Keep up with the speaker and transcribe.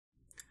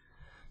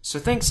So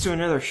thanks to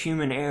another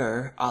human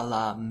error, a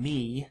la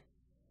me,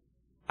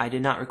 I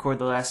did not record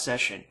the last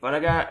session, but I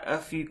got a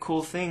few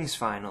cool things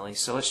finally,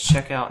 so let's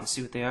check out and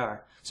see what they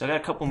are. So I got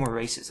a couple more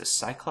races, a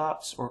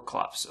Cyclops or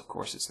Clops, of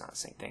course it's not the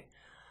same thing.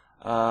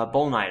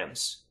 Bone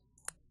items.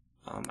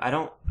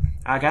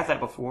 I got that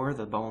before,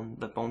 the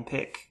bone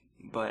pick,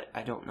 but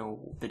I don't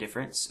know the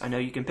difference. I know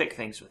you can pick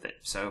things with it,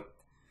 so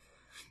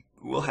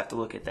we'll have to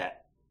look at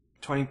that.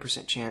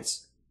 20%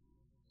 chance.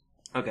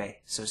 Okay,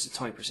 so it's a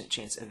 20%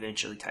 chance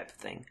eventually type of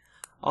thing.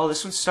 Oh,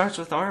 this one starts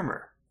with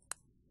armor.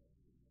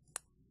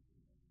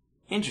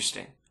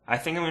 Interesting. I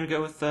think I'm going to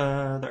go with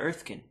the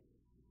Earthkin.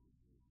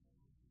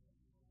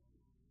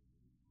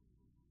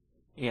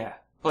 Yeah.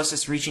 Plus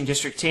it's reaching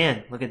District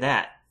 10. Look at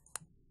that.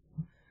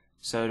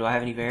 So do I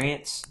have any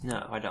variants?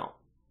 No, I don't.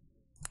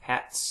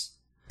 Hats.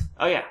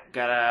 Oh yeah,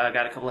 got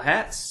a couple of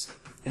hats.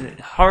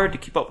 Hard to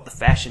keep up with the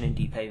fashion in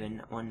Deep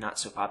Haven. One not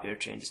so popular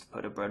change is to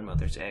put a brood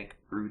mother's egg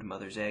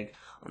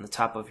on the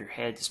top of your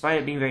head.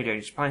 Despite it being very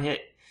dangerous, upon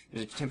hit,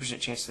 there's a 10%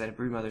 chance that a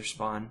brood mother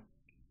spider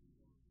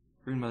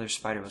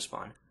will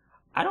spawn.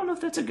 I don't know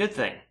if that's a good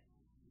thing.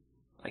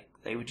 Like,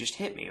 they would just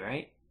hit me,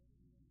 right?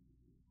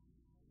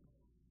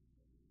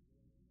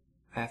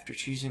 After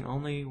choosing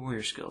only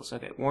warrior skills.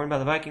 Okay, worn by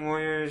the Viking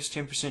warriors,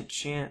 10%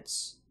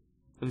 chance.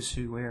 Those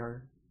who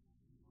wear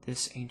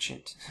this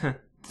ancient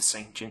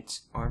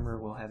armor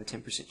will have a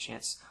 10%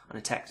 chance on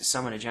attack to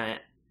summon a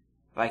giant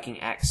Viking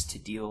axe to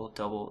deal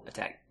double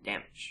attack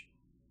damage.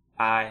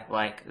 I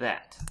like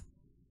that.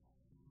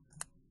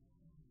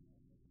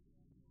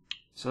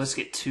 So let's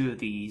get two of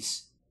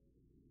these.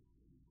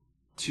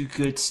 Two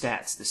good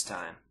stats this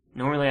time.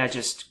 Normally I've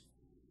just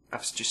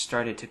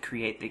started to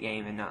create the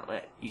game and not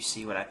let you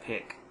see what I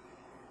pick.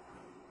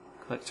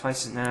 Click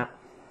twice as now.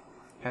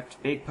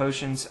 Craft big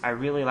potions. I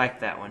really like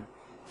that one.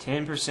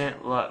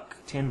 10% luck.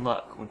 10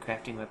 luck when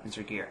crafting weapons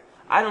or gear.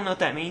 I don't know what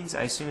that means.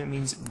 I assume it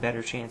means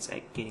better chance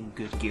at getting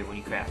good gear when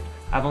you craft.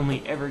 I've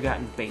only ever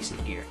gotten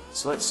basic gear.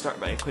 So let's start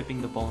by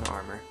equipping the bone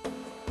armor.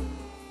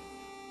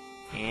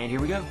 And here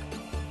we go.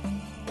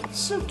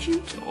 So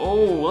cute.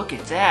 Oh, look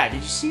at that.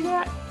 Did you see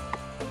that?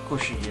 Of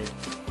course you did.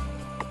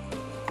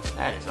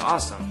 That is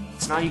awesome.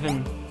 It's not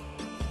even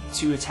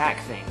to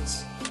attack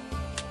things.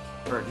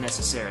 Or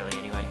necessarily,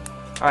 anyway.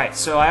 Alright,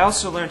 so I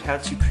also learned how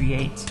to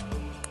create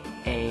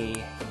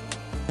a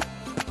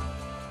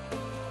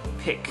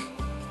pick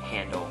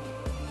handle,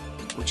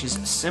 which is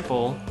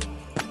simple,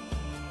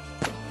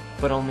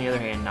 but on the other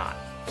hand not.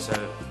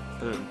 So,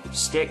 boom,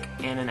 stick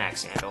and an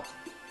axe handle.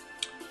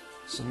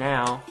 So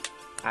now,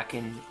 I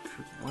can,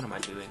 what am I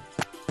doing?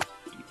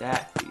 Do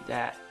that, do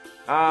that.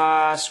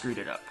 Ah, screwed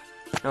it up.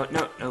 No,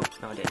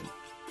 I didn't.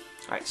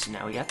 Alright, so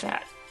now we got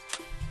that.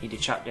 Need to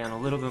chop down a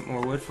little bit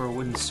more wood for a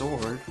wooden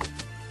sword.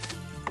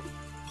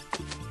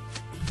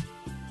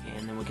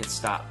 And then we can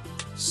stop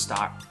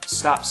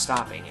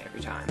stopping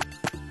every time.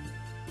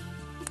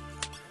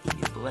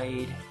 The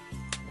blade,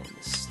 and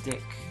the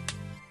stick.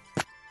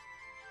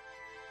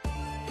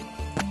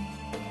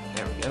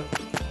 There we go.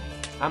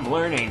 I'm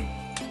learning.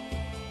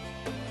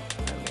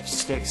 Right, we have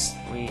sticks.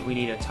 We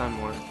need a ton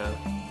more though.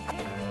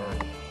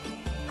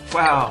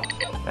 Wow,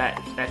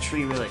 that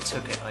tree really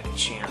took it like a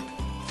champ.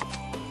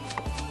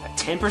 A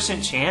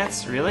 10%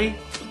 chance? Really?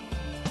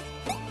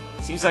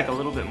 Seems like a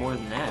little bit more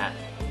than that.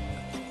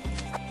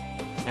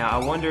 Now, I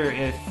wonder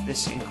if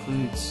this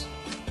includes...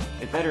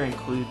 It better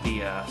include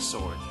the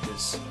sword,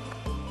 because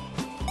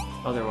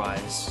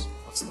otherwise,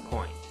 what's the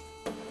point?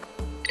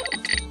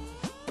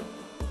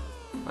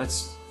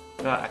 Let's...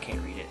 I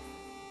can't read it.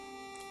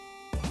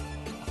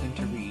 Nothing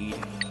to read.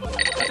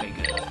 Okay,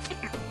 good.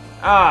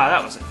 Ah,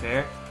 that wasn't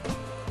fair.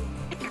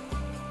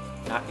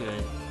 Not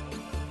good.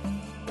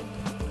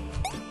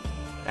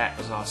 That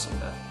was awesome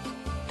though.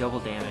 Double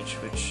damage,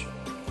 which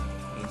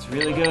means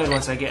really good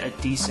once I get a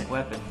decent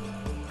weapon.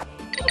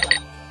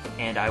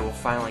 And I will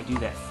finally do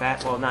that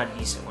well, not a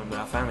decent one, but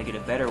I'll finally get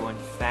a better one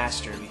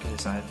faster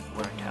because I've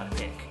learned how to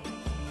pick.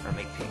 Or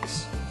make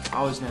picks.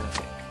 Always know to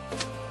pick.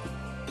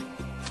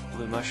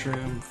 Blue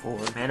mushroom for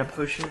mana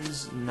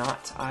potions,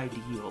 not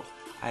ideal.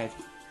 I have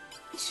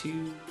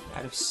 2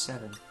 out of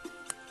 7.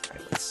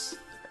 Alright, let's...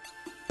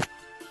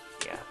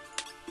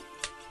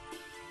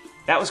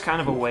 That was kind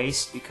of a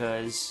waste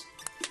because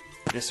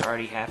this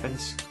already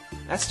happens.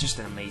 That's just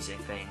an amazing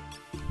thing.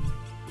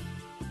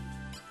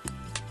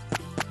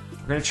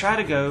 We're going to try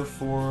to go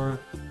for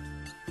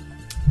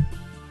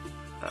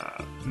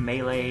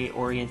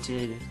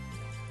melee-oriented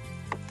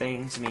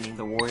things, meaning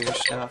the warrior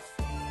stuff,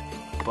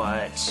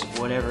 but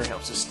whatever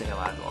helps us stay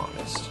alive the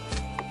longest.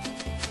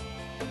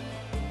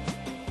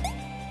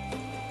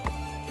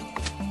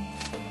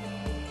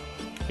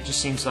 It just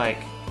seems like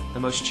the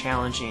most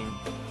challenging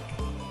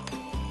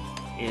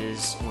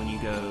is when you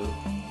go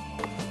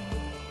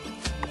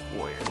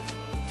warrior.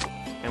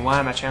 And why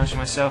am I challenging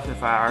myself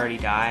if I already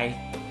die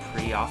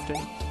pretty often?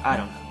 I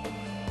don't know.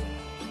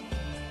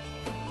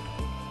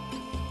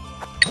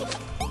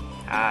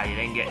 Ah, you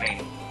didn't get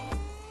me.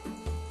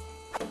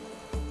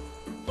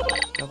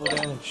 Double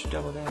damage,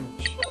 double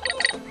damage.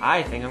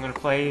 I think I'm going to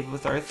play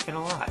with Earthkin a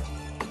lot.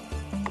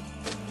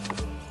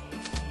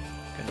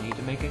 I need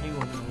to make a new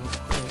one real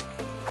quick.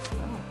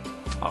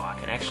 Oh, I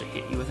can actually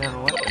hit you without a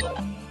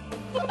weapon.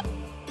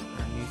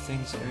 Learn new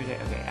things every day.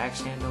 Okay, axe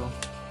handle.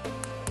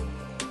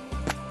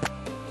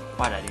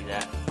 Why'd I do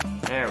that?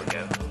 There we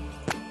go.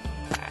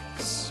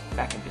 Axe.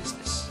 Back in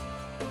business.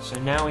 So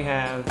now we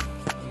have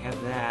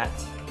that.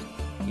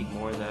 Need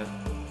more though.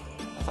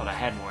 I thought I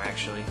had more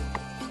actually.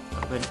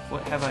 But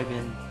what have I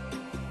been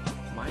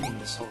mining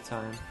this whole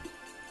time?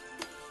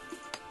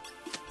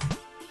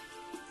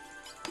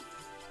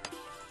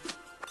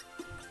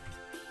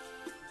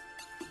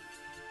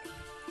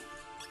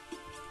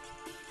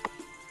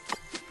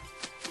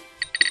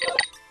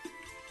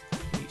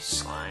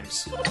 These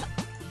slimes.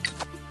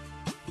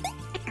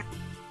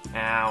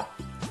 Ow.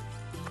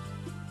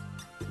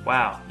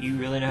 Wow, you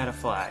really know how to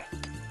fly.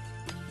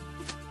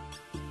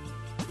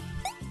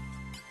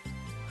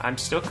 I'm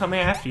still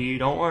coming after you,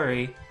 don't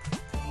worry.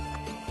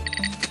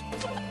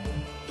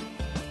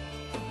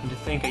 And to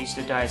think I used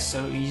to die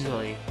so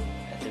easily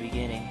at the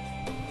beginning.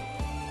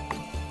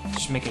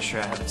 Just making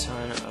sure I have a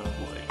ton of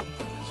wood.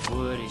 Because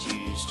wood is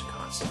used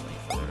constantly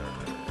for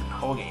the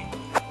whole game.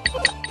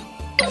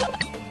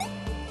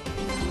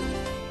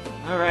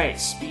 Alright,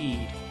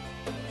 speed.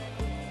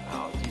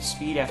 I'll do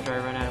speed after I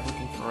run out of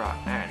looking for rock.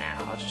 Alright, now,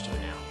 I'll just do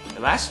it now.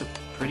 It lasts a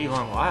pretty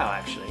long while,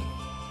 actually.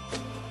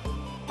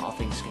 All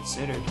things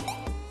considered.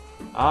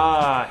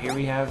 Ah, here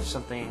we have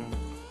something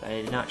that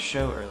I did not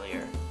show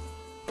earlier.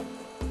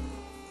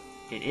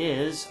 It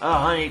is a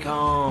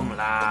honeycomb!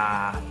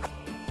 La!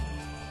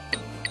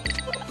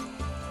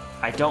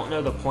 I don't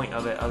know the point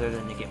of it other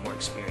than to get more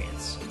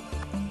experience,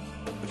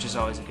 which is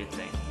always a good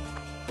thing.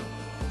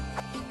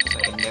 It's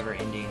like a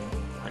never-ending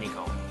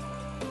honeycomb.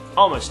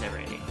 Almost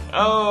never-ending.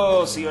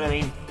 Oh, see what I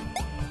mean?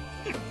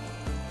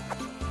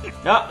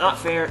 No, not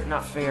fair.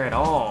 Not fair at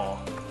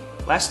all.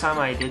 Last time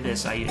I did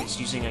this, I was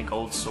using a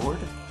gold sword.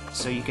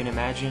 So you can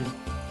imagine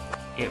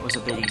it was a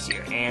bit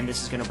easier. And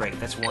this is going to break.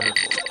 That's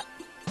wonderful.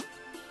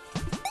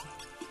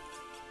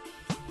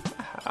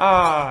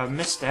 Ah,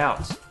 missed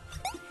out.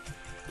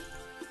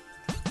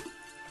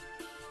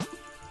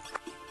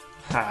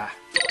 Ha,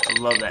 I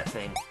love that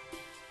thing.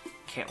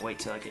 Can't wait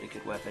till I get a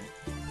good weapon.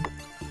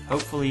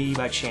 Hopefully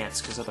by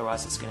chance, because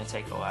otherwise it's going to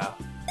take a while.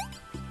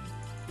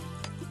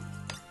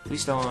 At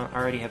least I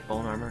already have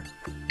bone armor.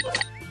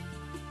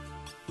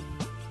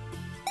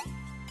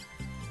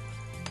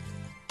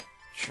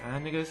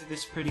 Trying to go through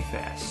this pretty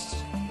fast.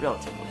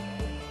 Relatively.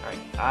 Alright,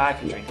 I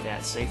can drink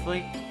that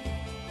safely.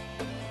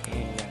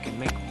 And I can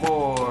make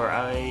more.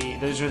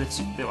 Those are the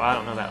two. Well, I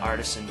don't know about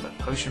artisan, but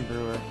potion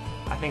brewer.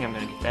 I think I'm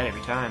gonna get that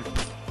every time.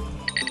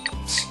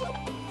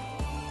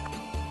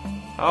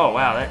 Oh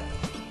wow,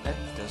 that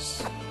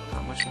does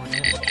not much more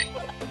damage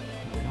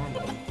than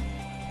normally.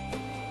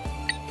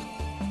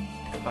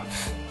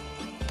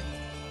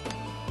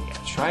 Yeah,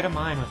 try to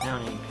mine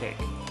without any pick.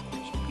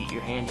 Just beat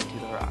your hand into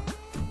the rock.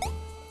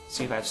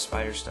 See if I have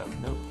spider stuff.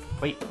 Nope.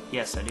 Wait,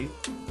 yes I do,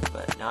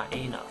 but not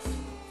enough.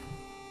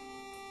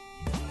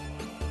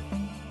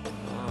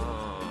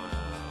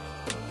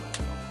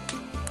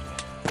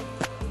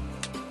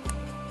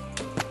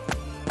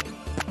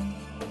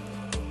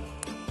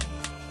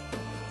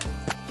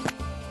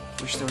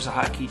 Wish there was a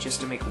hotkey just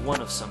to make one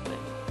of something.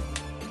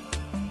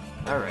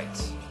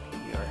 Alright,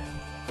 we are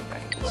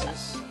back in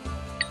business.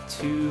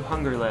 2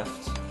 hunger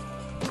left.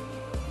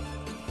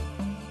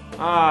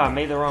 Ah,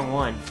 made the wrong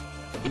one.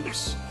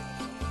 Oops.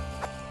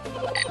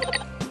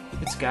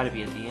 It's gotta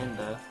be at the end,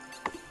 though.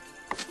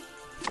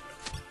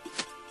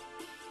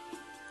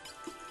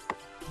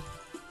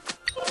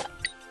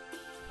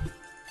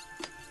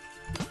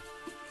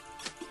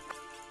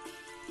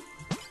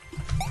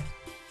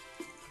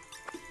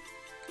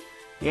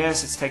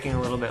 Yes, it's taking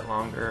a little bit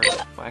longer.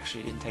 Well,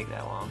 actually, it didn't take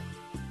that long.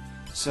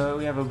 So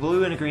we have a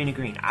blue and a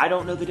green. I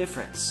don't know the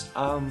difference.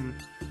 I'm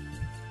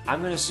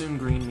gonna assume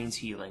green means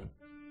healing.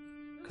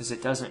 Because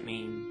it doesn't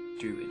mean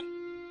druid.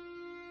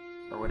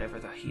 Or whatever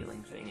the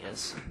healing thing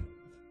is.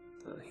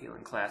 The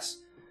healing class.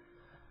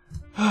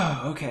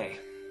 Okay.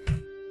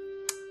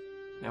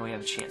 Now we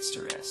have a chance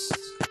to rest.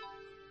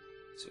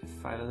 So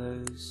 5 of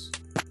those.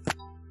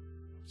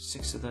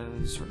 6 of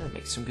those. We're gonna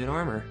make some good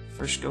armor.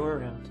 First go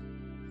around.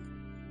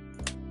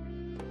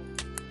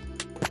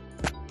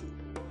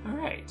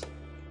 Alright.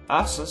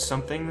 Also,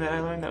 something that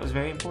I learned that was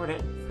very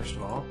important, first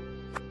of all.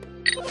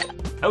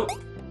 Oh!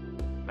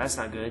 That's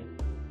not good.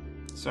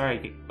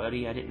 Sorry,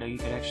 buddy, I didn't know you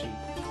could actually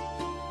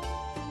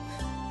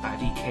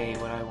IDK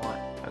what I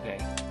want. Okay.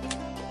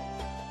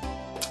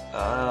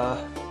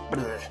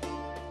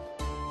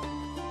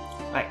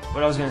 Right,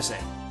 what I was gonna say.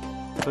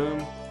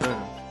 Boom,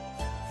 boom.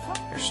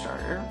 Fire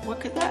starter? What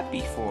could that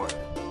be for?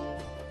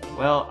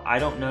 Well, I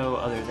don't know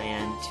other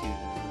than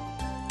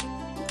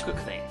to cook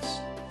things.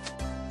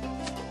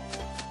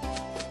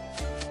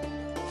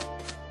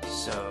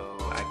 So,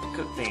 I can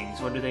cook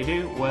things. What do they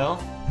do?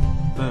 Well,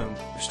 boom.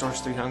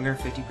 Restores 3 hunger,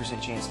 50%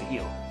 chance to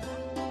heal.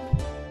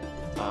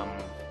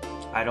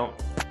 I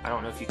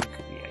don't know if you can.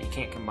 Yeah, you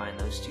can't combine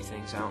those two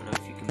things. I don't know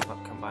if you can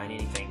combine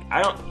anything.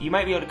 You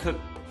might be able to cook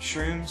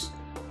shrooms.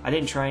 I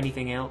didn't try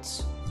anything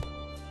else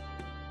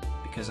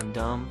because I'm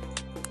dumb.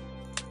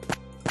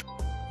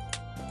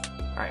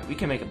 Alright, we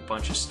can make a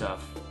bunch of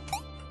stuff.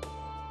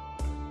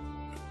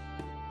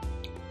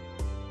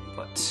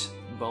 But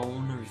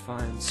bone,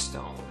 refined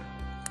stone.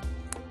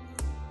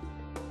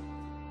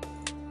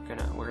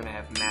 We're gonna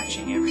have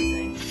matching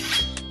everything.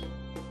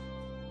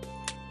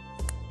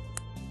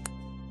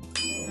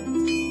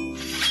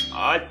 Oh,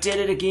 I did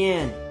it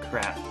again!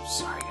 Crap.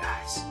 Sorry,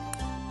 guys.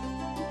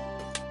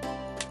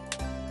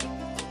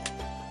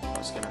 I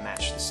was gonna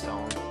match the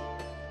stone.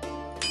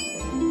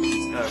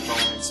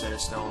 Bone instead of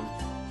stone.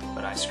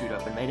 But I screwed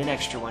up and made an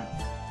extra one.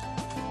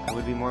 I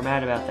would be more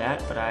mad about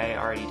that, but I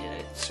already did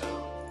it, so...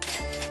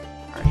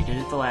 I already did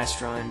it the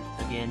last run,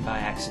 again by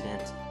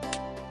accident.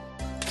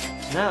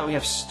 So now that we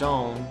have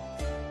stone...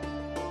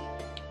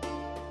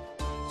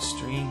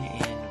 String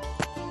and...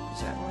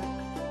 Does that work?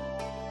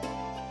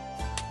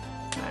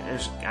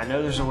 I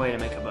know there's a way to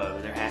make a bow.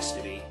 There has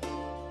to be.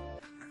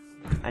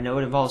 I know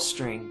it involves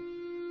string.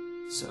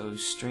 So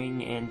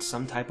string and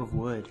some type of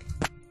wood.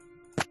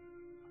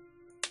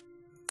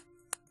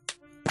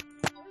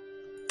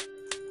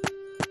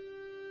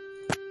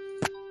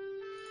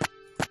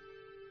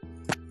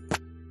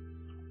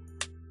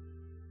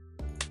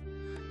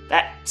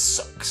 That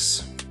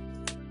sucks.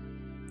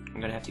 I'm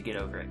gonna have to get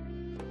over it.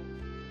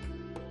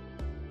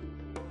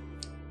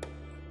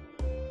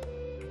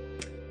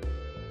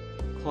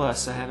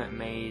 Plus, I haven't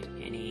made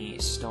any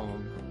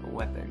stone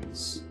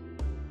weapons.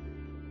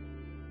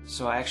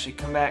 So I actually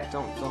come back.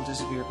 Don't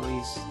disappear,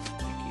 please.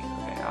 Thank you.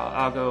 Okay,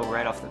 I'll go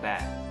right off the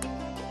bat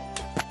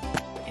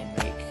and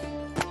make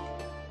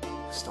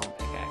a stone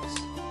pickaxe.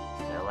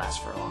 That'll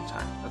last for a long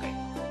time. Okay.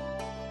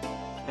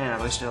 Man,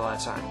 I wasted a lot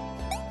of time.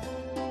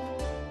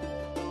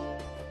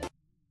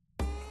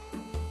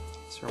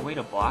 Is there a way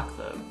to block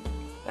though?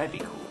 That'd be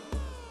cool.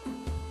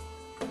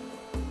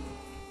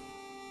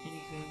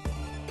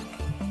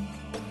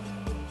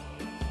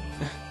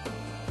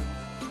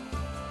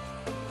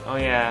 Oh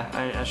yeah,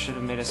 I should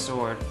have made a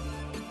sword.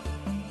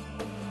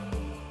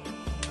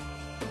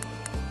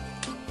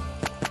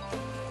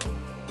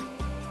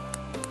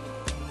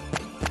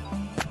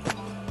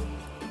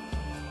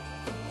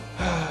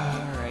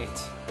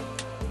 Alright.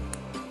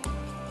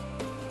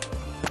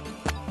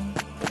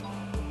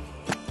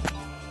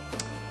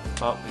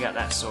 Well, we got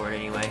that sword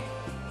anyway.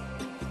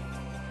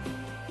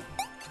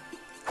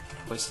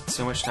 Wasted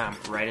so much time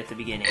right at the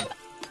beginning.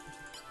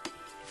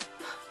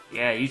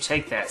 Yeah, you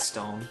take that,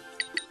 stone.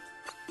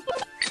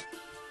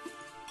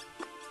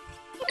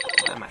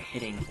 What am I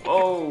hitting?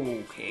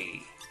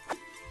 Okay.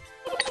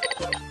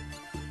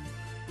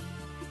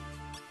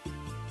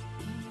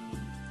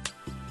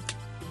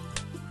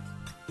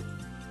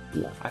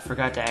 I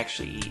forgot to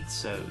actually eat,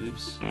 so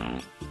oops.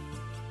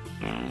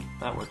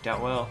 That worked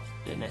out well,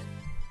 didn't it?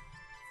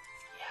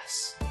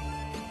 Yes.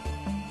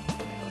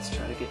 Let's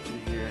try to get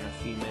through here in a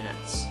few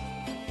minutes.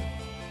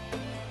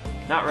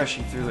 Not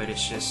rushing through it,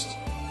 it's just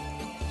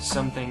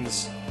some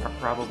things are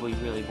probably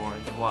really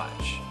boring to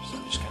watch. So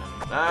I'm just kind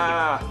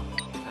of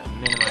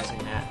minimizing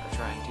that, or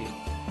trying to.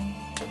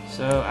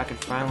 So I can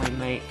finally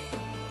make,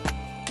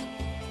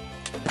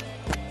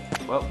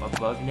 well, a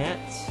bug net.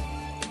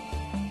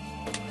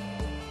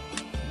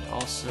 And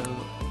also,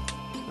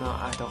 no,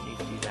 I don't need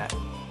to do that.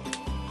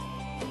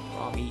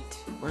 Raw meat.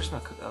 Where's my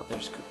cook? Oh,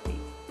 there's cooked meat.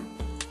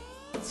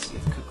 Let's see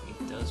if cooked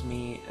meat does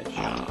me a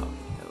job.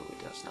 No, it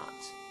does not.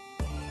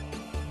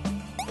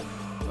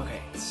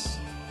 Okay, let's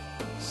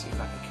see if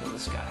I can kill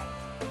this guy.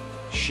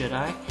 Should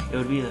I? It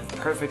would be the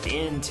perfect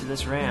end to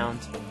this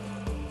round.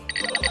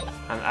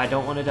 I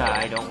don't want to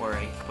die, don't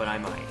worry, but I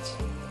might.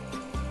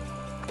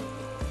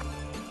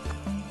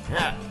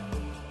 Ah.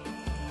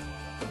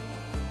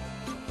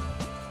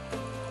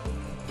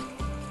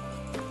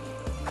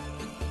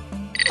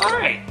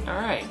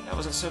 Alright, that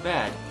wasn't so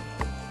bad.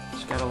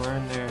 Just gotta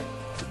learn their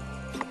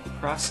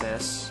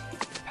process,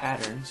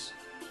 patterns.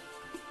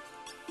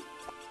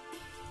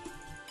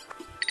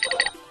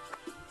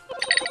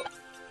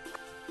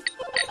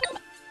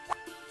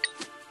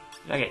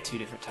 I get two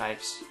different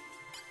types.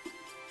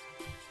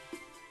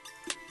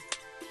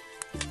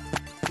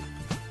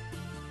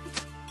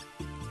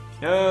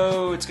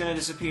 No, it's gonna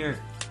disappear.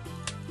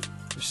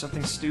 There's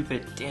something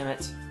stupid, damn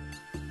it.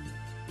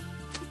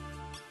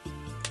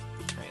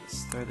 Alright,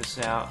 let's throw this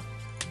out.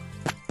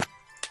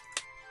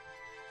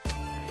 There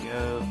we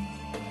go.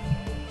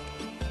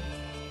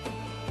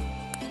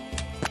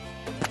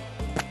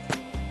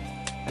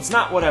 It's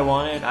not what I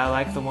wanted. I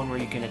like the one where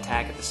you can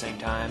attack at the same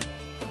time,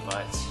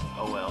 but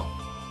oh well.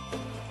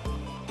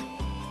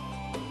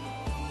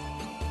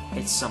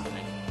 It's something.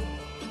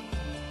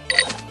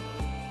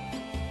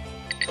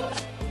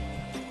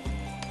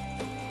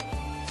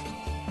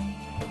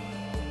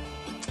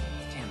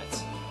 Damn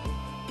it.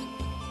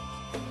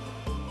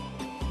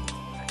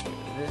 Alright, get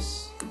rid of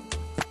this.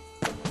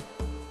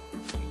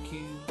 Thank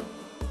you.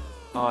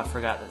 Oh, I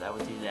forgot that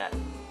would do that.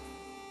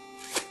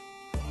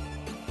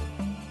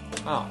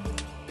 Oh.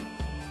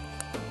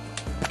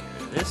 Get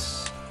rid of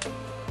this.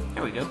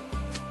 There we go.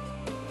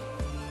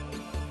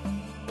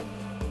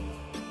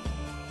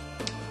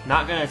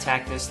 Not gonna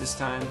attack this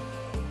time.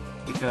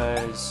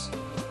 because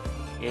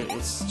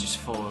it's just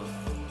full of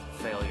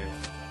failure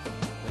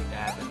waiting to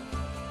happen.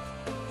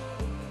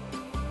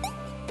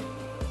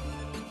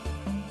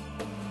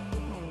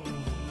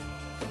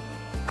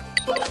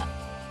 For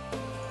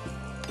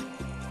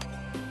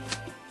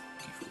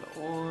the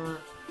ore.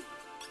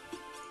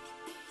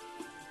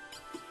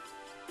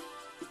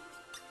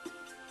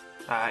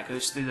 Alright,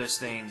 goes through those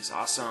things.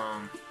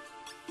 Awesome.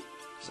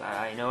 'Cause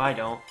I know I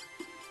don't.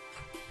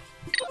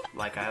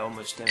 Like I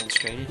almost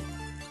demonstrated.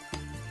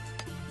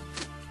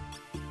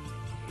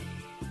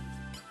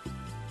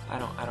 I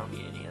don't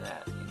need any of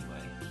that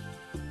anyway.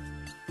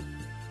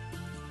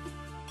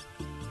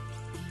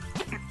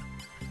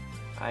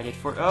 I did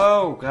for—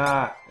 oh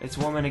god, it's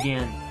woman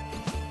again.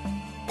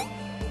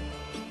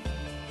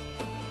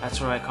 That's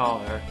what I call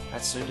her.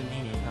 That's so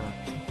demeaning, huh?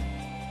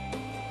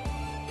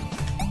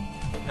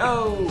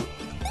 No!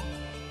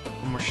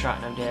 One more shot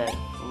and I'm dead.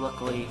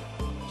 Luckily,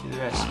 to the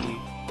rescue.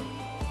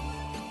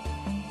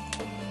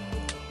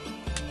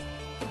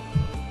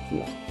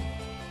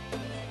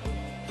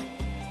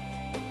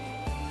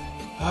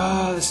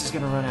 Oh, this is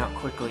gonna run out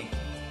quickly.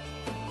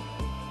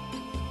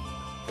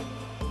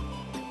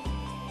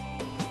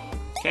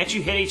 Can't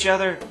you hit each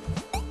other?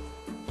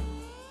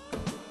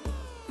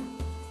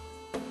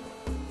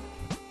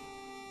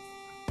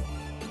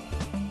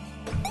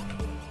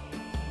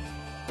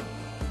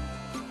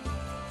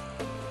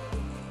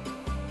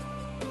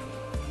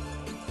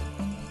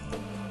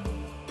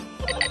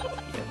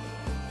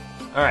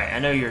 Alright, I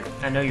know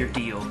your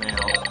deal now.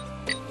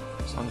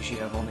 As long as you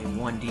have only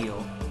one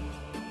deal.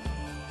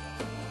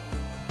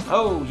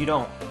 Oh, you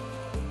don't.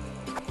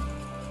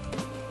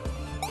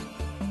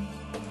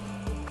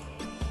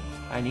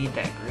 I need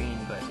that green,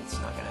 but it's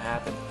not gonna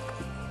happen.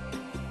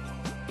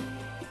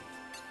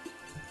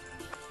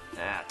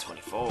 Ah,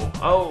 24.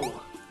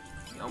 Oh!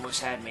 You almost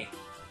had me.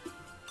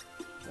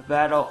 The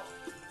battle.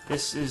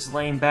 This is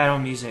lame battle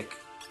music.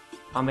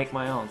 I'll make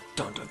my own.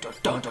 Dun dun dun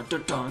dun dun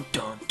dun dun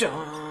dun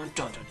dun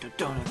dun dun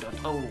dun dun.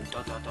 Oh,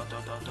 dun dun dun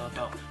dun dun dun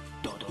dun.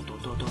 Dun dun dun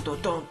dun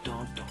dun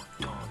dun dun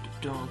dun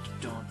dun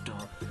dun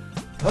dun.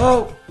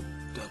 Oh!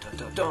 Dun dun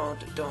dun dun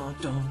dun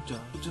dun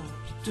dun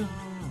dun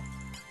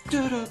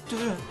dun dun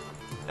dun.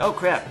 Oh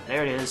crap!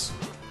 There it is.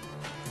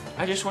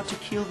 I just want to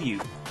kill you,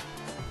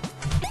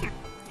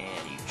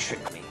 and you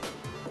tricked me.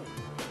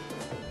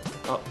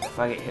 Oh, if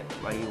I get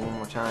hit by you one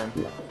more time.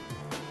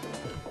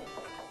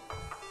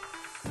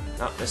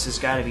 Oh, this has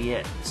got to be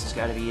it. This has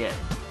got to be it.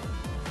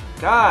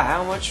 God,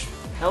 how much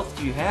health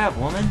do you have,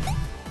 woman?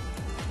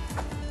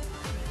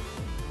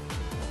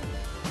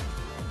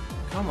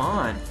 Come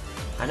on.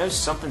 I know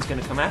something's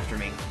gonna come after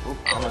me. Oop,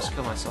 I almost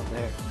killed myself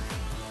there.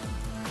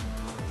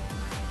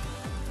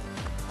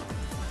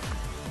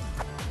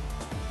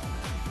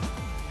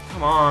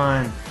 Come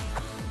on.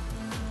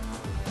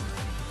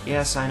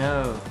 Yes, I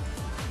know.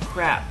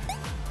 Crap.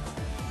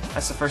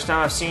 That's the first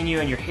time I've seen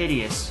you and you're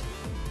hideous.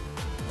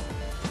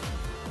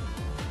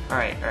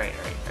 Alright.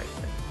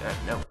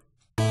 No.